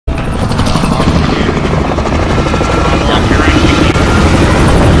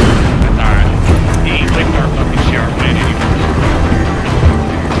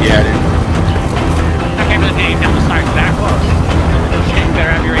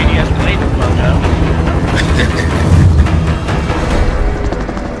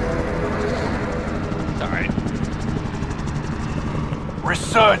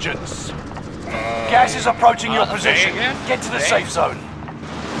approaching your position. Get to the safe zone.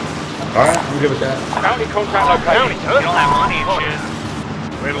 Alright, I'm good with that. Bounty contact located. You don't have money and shit.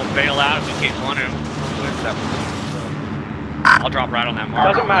 We're able to bail out if we keep one of them. I'll drop right on that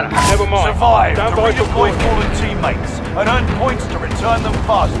mark. Doesn't matter. Never mind. Survive Stand to by for redeploy coordinates. fallen teammates and earn points to return them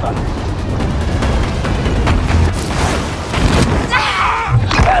faster.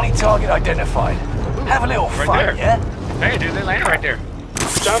 Bounty target identified. Have a little Right fun, there. yeah? Hey, dude, they landed right there.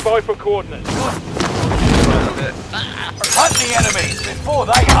 Stand by for coordinates. Hunt the enemies before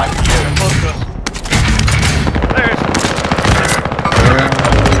they hunt you. There's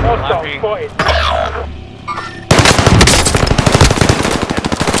Hostile Laughing. spotted.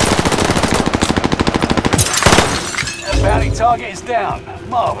 Bounty target is down.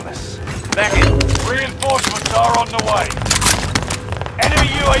 Marvelous. back in. Reinforcements are on the way. Enemy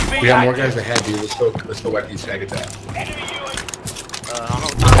UAV We got more active. guys ahead, dude. Let's go wipe these faggots out. Enemy UAV. I don't know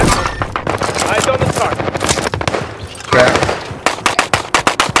what time. Eyes on the target. Crack.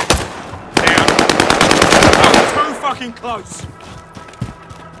 Down. Too fucking close.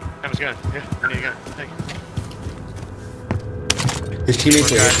 That was good. Yeah, I need a gun. Thank you. His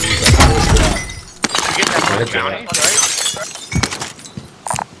teammates are Okay. he's like, "What's that?" You get that Right, bounty, John. alright?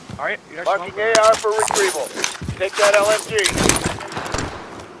 Alright, you got Marking smoke? AR for retrieval. Take that LMG.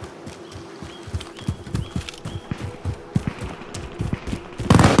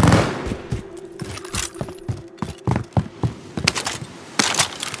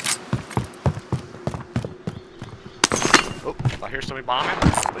 Oh, I hear somebody bombing.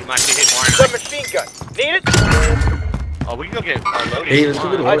 We might be hitting The wire. machine gun. Need it? Oh, we can go get loaded. Hey, let's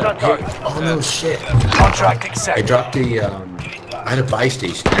go get a Eyes loadout. on target. Hey, oh no shit. Contract I accepted. dropped the I had a buy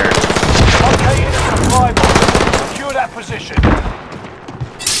station there. Located a supply box. Secure that position.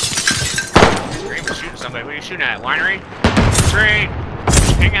 Scream for shooting somebody. What are you shooting at? Winery? Straight.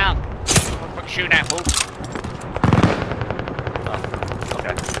 Hang out. What the fuck you shooting at, fool? Oh,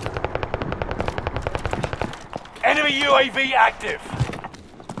 okay. Enemy UAV active.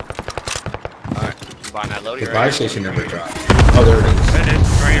 Alright. You buying that loadie The right buy here? station never dropped. Oh, there it is. There it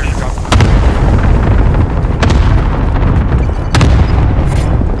is. Right here. Drop.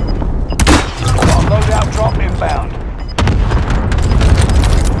 Loadout drop inbound.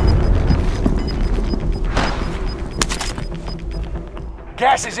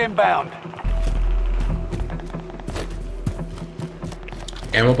 Gas is inbound.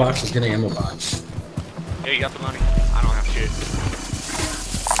 Ammo box is getting ammo box. Yeah, you got the money. I don't have shit.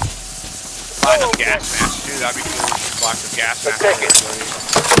 Buy enough gas masks too. That'd be cool. Box of gas masks. Take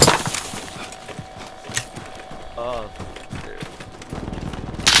it.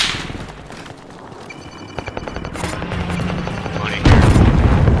 Money here.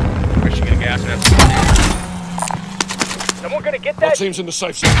 Where should get a gas mask? Someone gonna get Our that? team's in the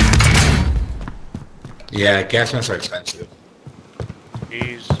safe zone. Yeah, gas masks are expensive.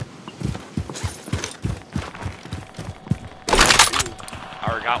 He's. I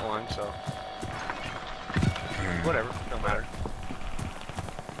already got one, so. Whatever, don't matter.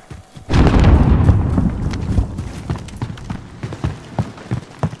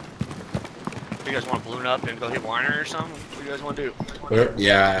 You guys want to balloon up and go hit Weiner or something? What do you guys want to do? Where,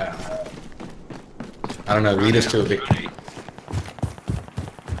 yeah. I don't know, lead us to a victory.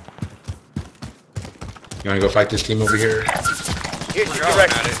 You wanna go fight this team over here? Here's We're your going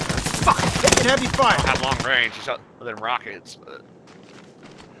direction. at it. Taking heavy fire. I have long range. He's out with them rockets, but.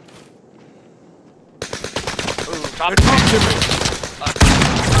 Ooh, top They're talking to me.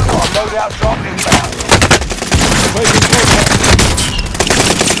 Loadout drop inbound. Making contact.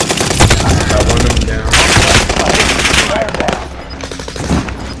 Got one of them down. Fire down.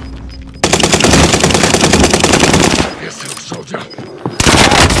 Yes, sir, soldier.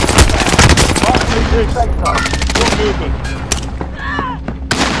 Safe zone. Good movement.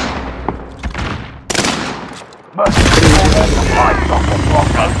 Mercenary supplies on the block.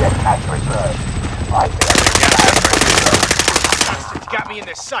 Get cash reserve. Right there. Bastards got me in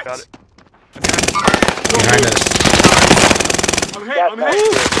their sights. Got it. Behind us. I'm hit. I'm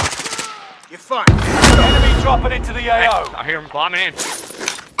hit. You're fine. Enemy dropping into the AO. I hear him bombing in.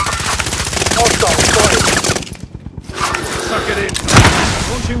 Hostile spotted. Suck it in.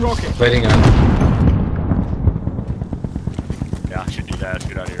 Launching rocket. Plating up. Yeah, I should do that. Let's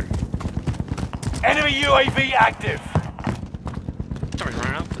get out of here. Enemy UAV active. Somebody's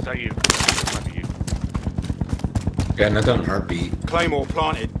running up. Is that you? That might be you. Got nothing on heartbeat. Claymore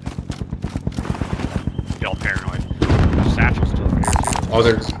planted. Get all paranoid. Satchel's still over here, too. Oh,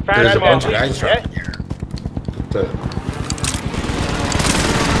 there's a ammo, bunch of please. guys Yeah. dropping here. The,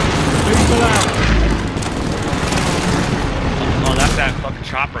 Lethal out. Oh, that's that fucking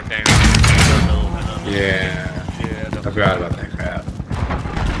chopper thing. Yeah. Yeah, I forgot about that crap.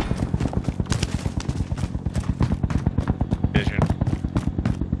 vision.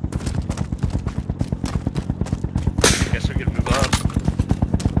 Guess we can move up.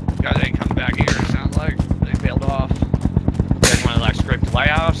 Guys ain't coming back here, it sounds like. They bailed off. You guys want to like scrape the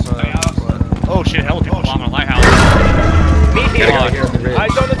lighthouse? Oh shit, hell of people bombing the lighthouse. Meet here. Gotta go here on the ridge.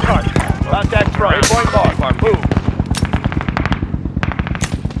 Eyes on the target. Contact strike. Point mark. Move.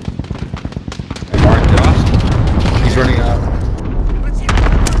 I marked it. He's running up.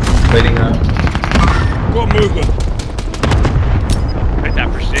 Waiting up. Got movement. Hit that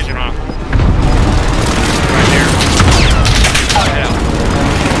precision on him. Right there. Yeah.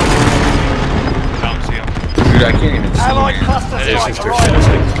 I don't see him. Dude, I can't even see Allied man. cluster That is strike Sister arriving.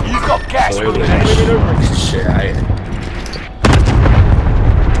 Shit. You've got gas So moving it in. was shit.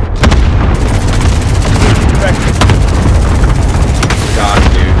 God,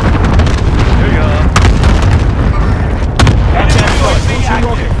 dude. There you go. Enemy UAV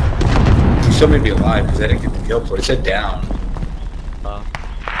active. He still may be alive because I didn't get the kill for it. It said down.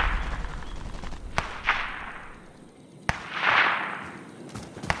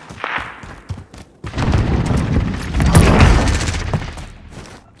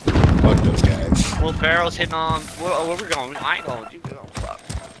 Fuck those guys. Well, barrels hitting on. Where we going? I ain't going. Dude, oh, fuck.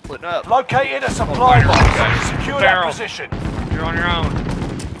 Putting up. Located a supply fire, box. guys. Secure Barrel. that position. You're on your own.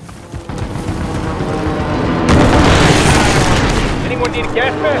 Anyone need a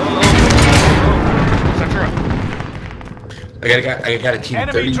gas mask? Central. I got a team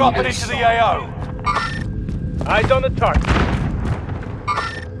Enemy 30 dropping meters. into the AO. Eyes on the target.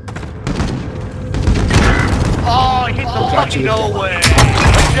 Oh, he hit the fucking no way.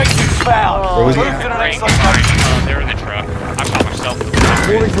 Objectives found. Where was he Move at? to the next Right. location. They're in the truck. I shot myself.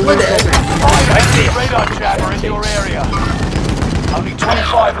 Radar jammer in your area. Only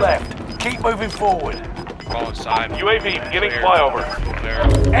 25 left. Keep moving forward. All inside. UAV beginning flyover. There.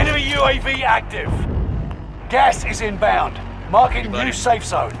 Enemy UAV active. Gas is inbound. Marking Anybody? new safe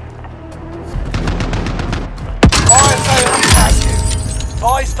zone. Fire sale is active.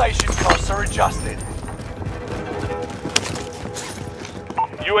 Buy station costs are adjusted.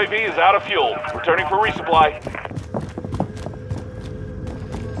 UAV is out of fuel. Returning for resupply.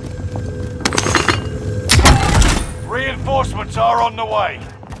 Reinforcements are on the way.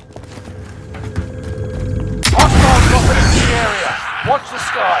 Hostiles dropping into the area. Watch the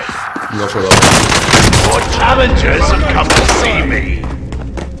skies. Go for low. Your challengers have come to see me.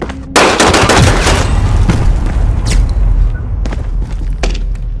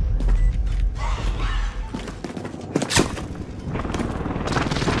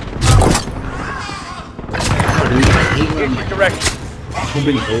 Here's your direction. Too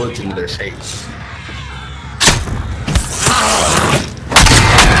many bullets into their face.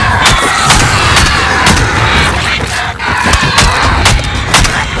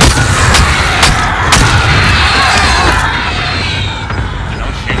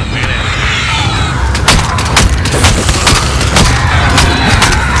 Don't shoot him, look at that.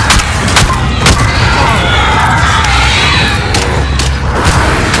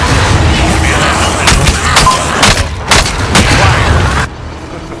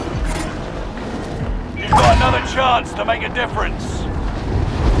 You've got another chance to make a difference.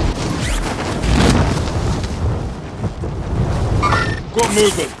 Got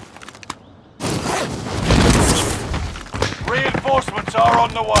movement. Reinforcements are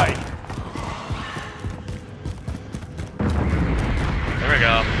on the way. There we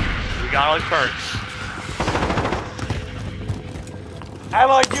go. We got all these perks.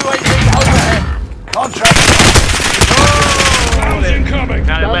 Allied UAV overhead. Contract. Rounds incoming.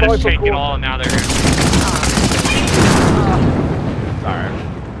 Now they let us take it all, and now they're gonna... Sorry.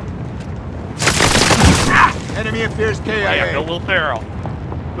 Enemy appears Oh, yeah, KIA. no Will Ferrell.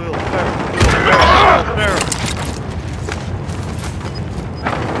 Will Ferrell. Will Ferrell.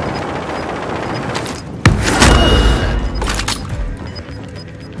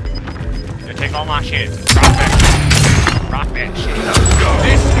 Yeah, take all my shit. Rock that shit.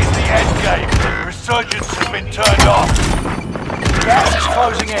 This is the end game. Resurgence has been turned off. Gas is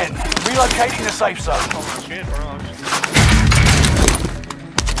closing in. Relocating the safe zone. All my shit, bro.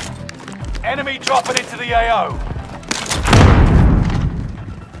 Enemy dropping into the AO.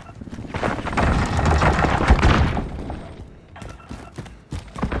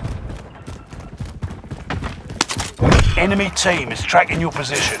 Enemy team is tracking your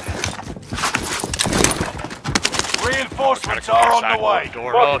position. Reinforcements are on the way.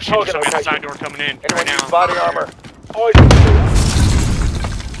 Door. Oh shit, there's somebody at the side door coming in right now. Body armor. Oh,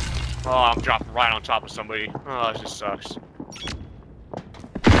 I'm dropping right on top of somebody. Oh, this just sucks.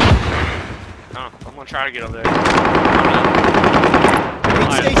 Oh, I'm gonna try to get over there.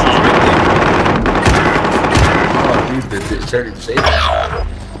 Aid station's right Oh, dude, the started to say that.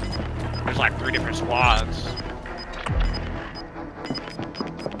 There's like 3 different squads.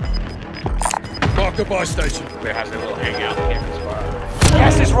 Mark the buy station. Where has their little hangout camping spot.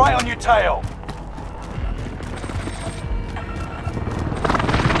 Gas is right on your tail.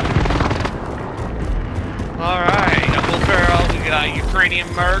 Alright, Will Ferrell, we got Ukrainian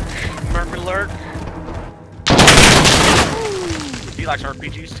Merc, Lurk. He likes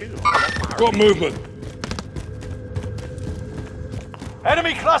RPGs too. Got movement.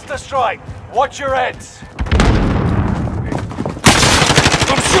 Enemy cluster strike. Watch your heads.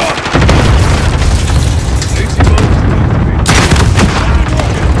 I'm shot. Easy move.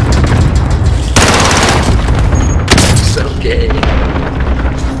 So gay.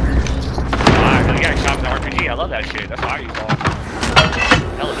 Alright, the guy shot with the RPG. I love that shit. That's why I use all.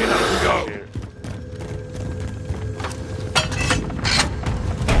 Hella good. Go.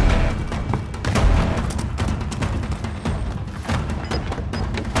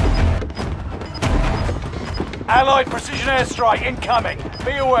 Allied precision airstrike incoming.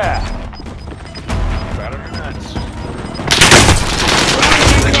 Be aware. Better than nuts.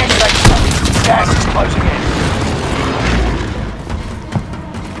 Gas is closing in.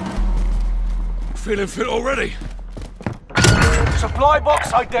 Feeling fit already. Supply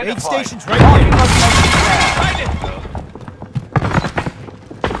box identified. Aid station's right Marking there. location now.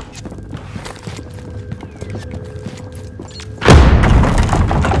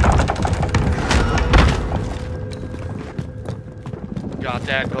 Got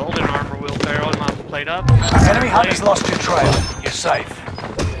that golden armor, Will Ferrell. Am I played up? Enemy hunters lost your trail. You're safe.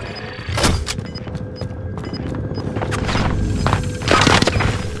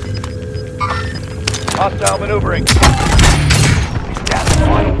 Hostile maneuvering. He's down to the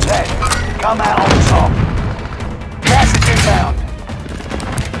final 10. Come out on top. Gas is inbound.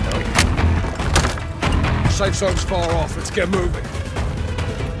 Safe zone's far off. Let's get moving.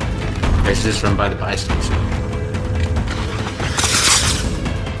 Let's just run by the buy station.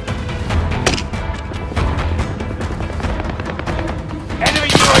 Enemy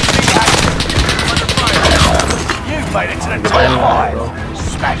UAV active. Under fire. You've made it to the top 5.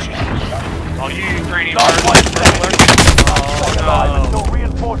 Smash it. Oh, you Ukrainian Last Merc, one's dead. Lurk. Stay alive until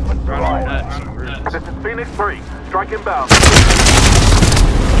reinforcements Running arrive. nuts. This is Phoenix 3. Strike inbound.